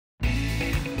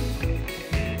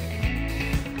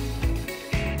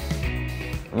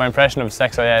My impression of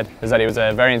Zayed is that he was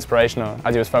very inspirational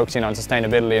as he was focusing on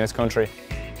sustainability in his country.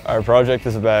 Our project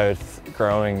is about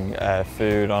growing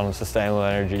food on sustainable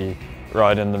energy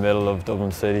right in the middle of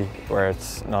Dublin City, where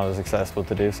it's not as accessible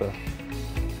to do so.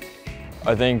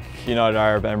 I think United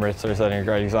Arab Emirates are setting a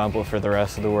great example for the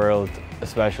rest of the world,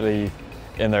 especially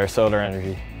in their solar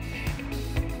energy.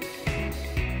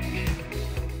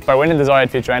 By winning the Zayed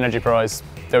Future Energy Prize,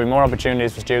 there will be more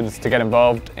opportunities for students to get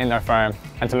involved in their farm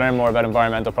and to learn more about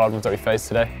environmental problems that we face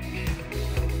today.